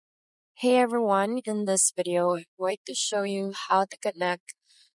Hey everyone, in this video, I'm going to show you how to connect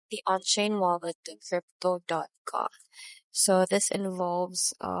the Onchain Wallet to crypto.com. So this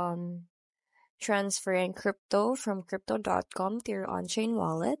involves transferring crypto from crypto.com to your Onchain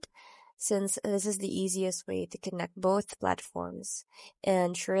Wallet, since this is the easiest way to connect both platforms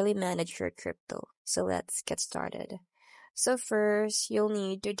and surely manage your crypto. So let's get started. So first, you'll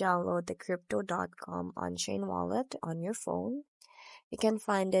need to download the crypto.com Onchain Wallet on your phone. You can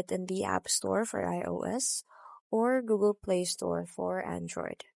find it in the App Store for iOS or Google Play Store for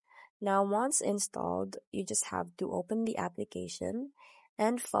Android. Now, once installed, you just have to open the application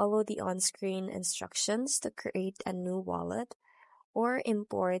and follow the on-screen instructions to create a new wallet or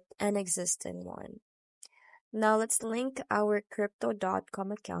import an existing one. Now, let's link our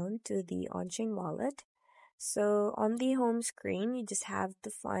crypto.com account to the on-chain wallet. So, on the home screen, you just have to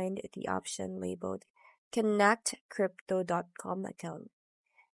find the option labeled Connect Crypto.com account,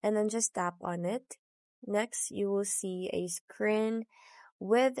 and then just tap on it. Next, you will see a screen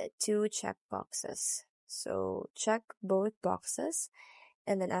with two checkboxes. So check both boxes,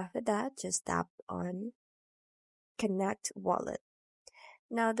 and then after that, just tap on Connect Wallet.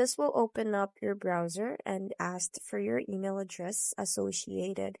 Now, this will open up your browser and ask for your email address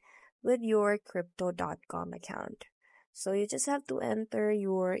associated with your crypto.com account. So you just have to enter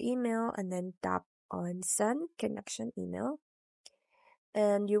your email and then tap on Send Connection Email,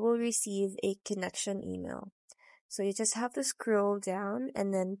 and you will receive a connection email. So you just have to scroll down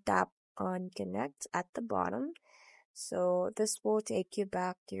and then tap on Connect at the bottom. So this will take you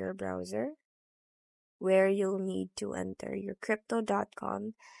back to your browser where you'll need to enter your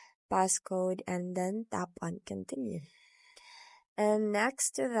crypto.com passcode and then tap on Continue. And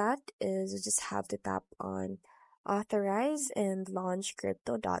next to that is you just have to tap on Authorize and launch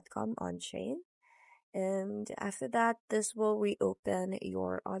crypto.com on-chain. And after that, this will reopen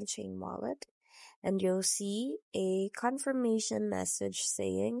your on-chain wallet, and you'll see a confirmation message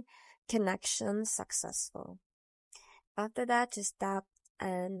saying connection successful. After that, just tap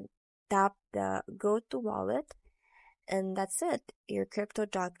the go to wallet, and that's it. Your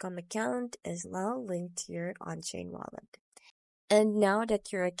crypto.com account is now linked to your on-chain wallet. And now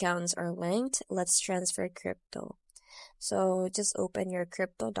that your accounts are linked, let's transfer crypto. So just open your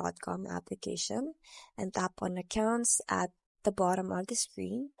crypto.com application and tap on accounts at the bottom of the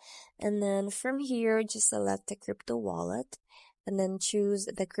screen. And then from here, just select the crypto wallet and then choose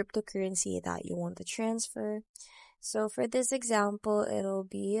the cryptocurrency that you want to transfer. So for this example, it'll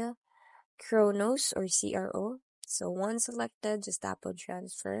be Kronos or CRO. So once selected, just tap on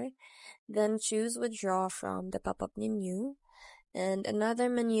transfer, then choose withdraw from the pop-up menu, and another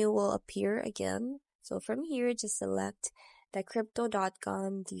menu will appear again. So from here, just select the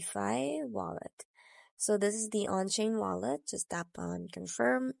crypto.com DeFi wallet. So this is the on-chain wallet. Just tap on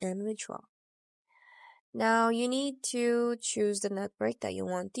confirm and withdraw. Now you need to choose the network that you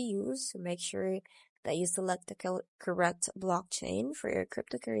want to use. So make sure that you select the correct blockchain for your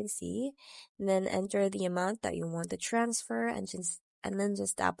cryptocurrency, and then enter the amount that you want to transfer, and then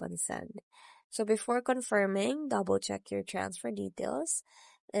just tap on send. So before confirming, double check your transfer details.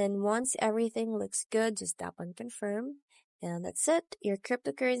 And once everything looks good, just tap on confirm. And that's it. Your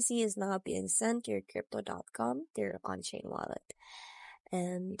cryptocurrency is now being sent to your crypto.com to your on-chain wallet.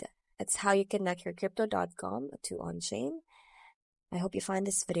 And that's how you connect your crypto.com to on-chain. I hope you find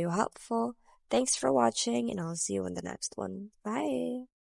this video helpful. Thanks for watching, and I'll see you in the next one. Bye!